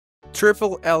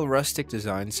Triple L Rustic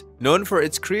Designs, known for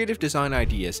its creative design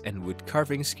ideas and wood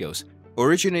carving skills,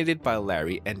 originated by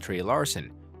Larry and Trey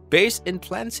Larson, based in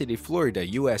Plant City, Florida,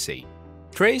 USA.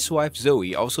 Trey's wife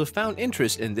Zoe also found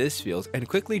interest in this field and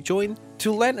quickly joined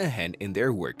to lend a hand in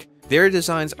their work. Their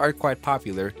designs are quite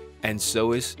popular, and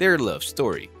so is their love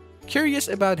story. Curious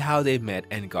about how they met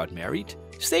and got married?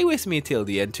 Stay with me till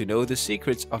the end to know the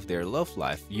secrets of their love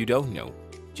life you don't know.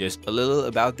 Just a little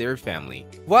about their family.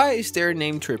 Why is their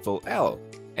name Triple L?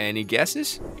 Any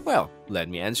guesses? Well, let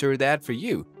me answer that for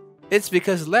you. It's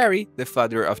because Larry, the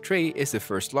father of Trey, is the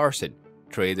first Larson,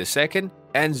 Trey the second,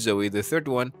 and Zoe the third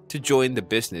one to join the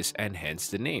business, and hence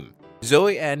the name.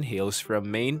 Zoe Ann hails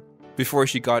from Maine before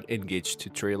she got engaged to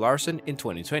Trey Larson in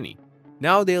 2020.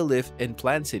 Now they live in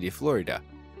Plant City, Florida.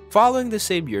 Following the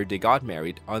same year, they got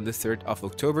married on the 3rd of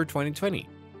October 2020.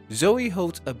 Zoe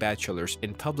holds a bachelor's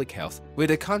in public health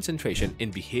with a concentration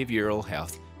in behavioral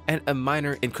health and a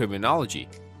minor in criminology.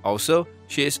 Also,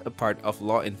 she is a part of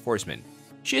law enforcement.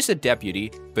 She is a deputy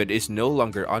but is no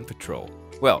longer on patrol.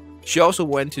 Well, she also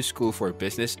went to school for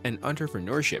business and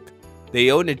entrepreneurship.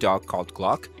 They own a dog called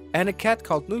Glock and a cat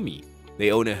called Lumi.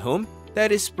 They own a home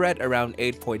that is spread around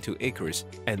 8.2 acres,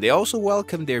 and they also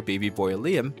welcomed their baby boy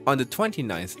Liam on the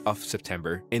 29th of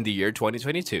September in the year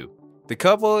 2022. The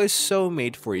couple is so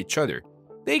made for each other.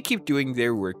 They keep doing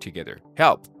their work together,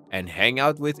 help, and hang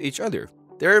out with each other.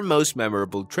 Their most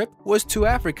memorable trip was to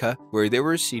Africa, where they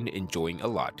were seen enjoying a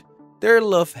lot. Their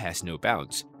love has no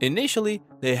bounds. Initially,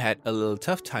 they had a little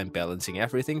tough time balancing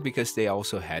everything because they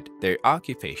also had their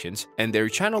occupations and their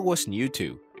channel was new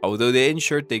too. Although they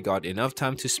ensured they got enough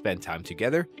time to spend time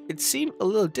together, it seemed a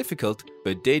little difficult,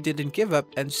 but they didn't give up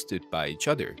and stood by each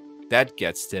other. That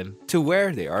gets them to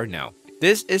where they are now.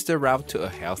 This is the route to a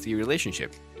healthy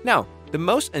relationship. Now, the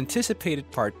most anticipated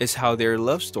part is how their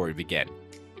love story began.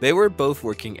 They were both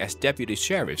working as deputy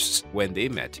sheriffs when they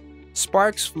met.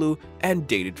 Sparks flew and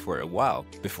dated for a while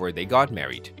before they got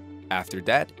married. After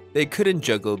that, they couldn't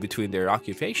juggle between their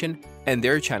occupation and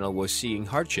their channel was seeing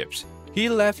hardships. He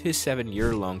left his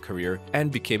 7-year-long career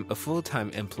and became a full-time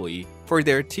employee for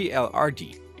their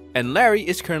TLRD. And Larry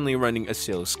is currently running a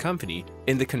sales company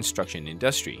in the construction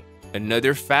industry.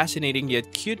 Another fascinating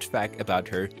yet cute fact about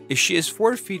her is she is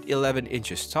 4 feet 11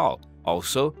 inches tall.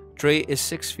 Also, Trey is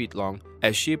 6 feet long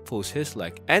as she pulls his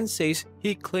leg and says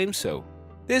he claims so.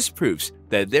 This proves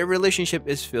that their relationship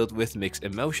is filled with mixed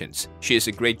emotions. She is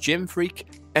a great gym freak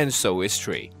and so is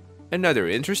Trey. Another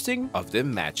interesting of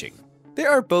them matching. They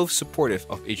are both supportive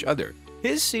of each other.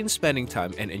 He is seen spending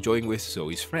time and enjoying with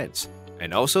Zoe's friends.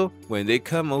 And also, when they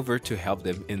come over to help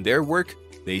them in their work,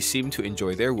 they seem to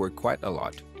enjoy their work quite a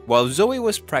lot. While Zoe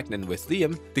was pregnant with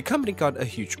Liam, the company got a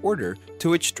huge order, to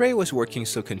which Trey was working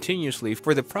so continuously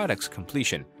for the product's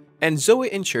completion. And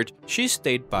Zoe ensured she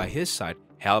stayed by his side,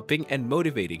 helping and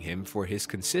motivating him for his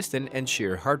consistent and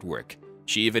sheer hard work.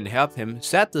 She even helped him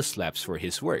set the slabs for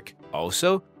his work.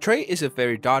 Also, Trey is a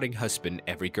very doting husband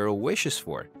every girl wishes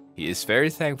for. He is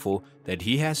very thankful that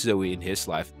he has Zoe in his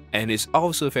life and is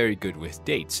also very good with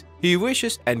dates. He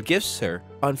wishes and gifts her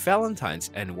on Valentine's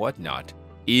and whatnot.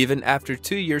 Even after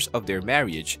 2 years of their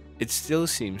marriage, it still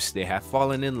seems they have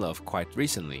fallen in love quite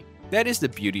recently. That is the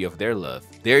beauty of their love.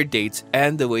 Their dates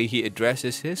and the way he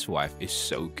addresses his wife is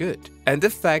so good. And the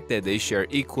fact that they share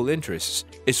equal interests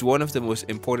is one of the most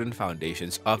important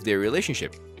foundations of their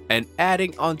relationship. And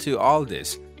adding on to all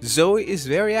this, Zoe is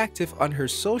very active on her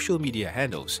social media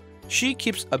handles. She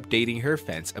keeps updating her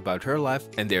fans about her life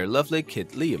and their lovely kid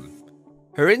Liam.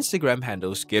 Her Instagram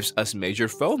handles gives us major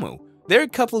FOMO. Their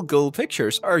couple goal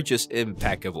pictures are just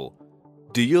impeccable.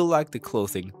 Do you like the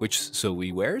clothing which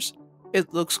Zoe wears?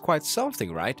 It looks quite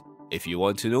something, right? If you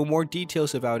want to know more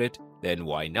details about it, then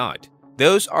why not?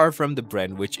 Those are from the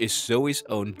brand which is Zoe's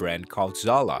own brand called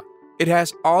Zala. It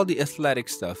has all the athletic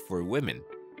stuff for women.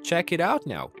 Check it out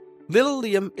now. Little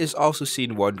Liam is also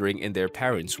seen wandering in their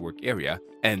parents' work area,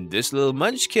 and this little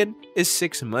munchkin is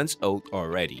 6 months old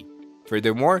already.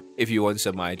 Furthermore, if you want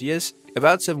some ideas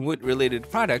about some wood-related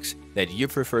products that you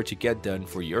prefer to get done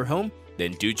for your home,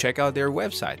 then do check out their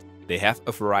website. They have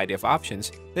a variety of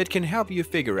options that can help you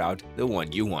figure out the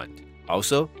one you want.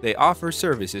 Also, they offer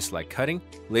services like cutting,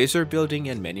 laser building,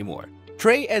 and many more.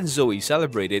 Trey and Zoe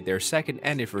celebrated their 2nd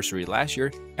anniversary last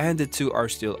year, and the two are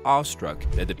still awestruck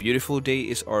that the beautiful day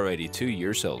is already 2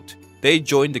 years old. They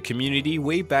joined the community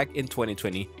way back in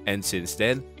 2020, and since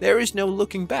then, there is no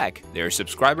looking back. Their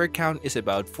subscriber count is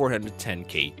about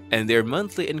 410k, and their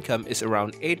monthly income is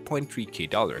around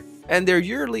 $8.3k, and their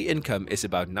yearly income is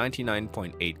about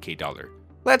 $99.8k.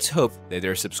 Let's hope that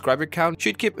their subscriber count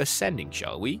should keep ascending,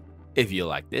 shall we? If you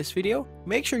like this video,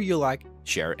 make sure you like,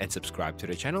 share, and subscribe to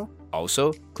the channel.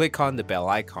 Also, click on the bell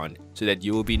icon so that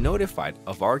you will be notified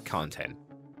of our content.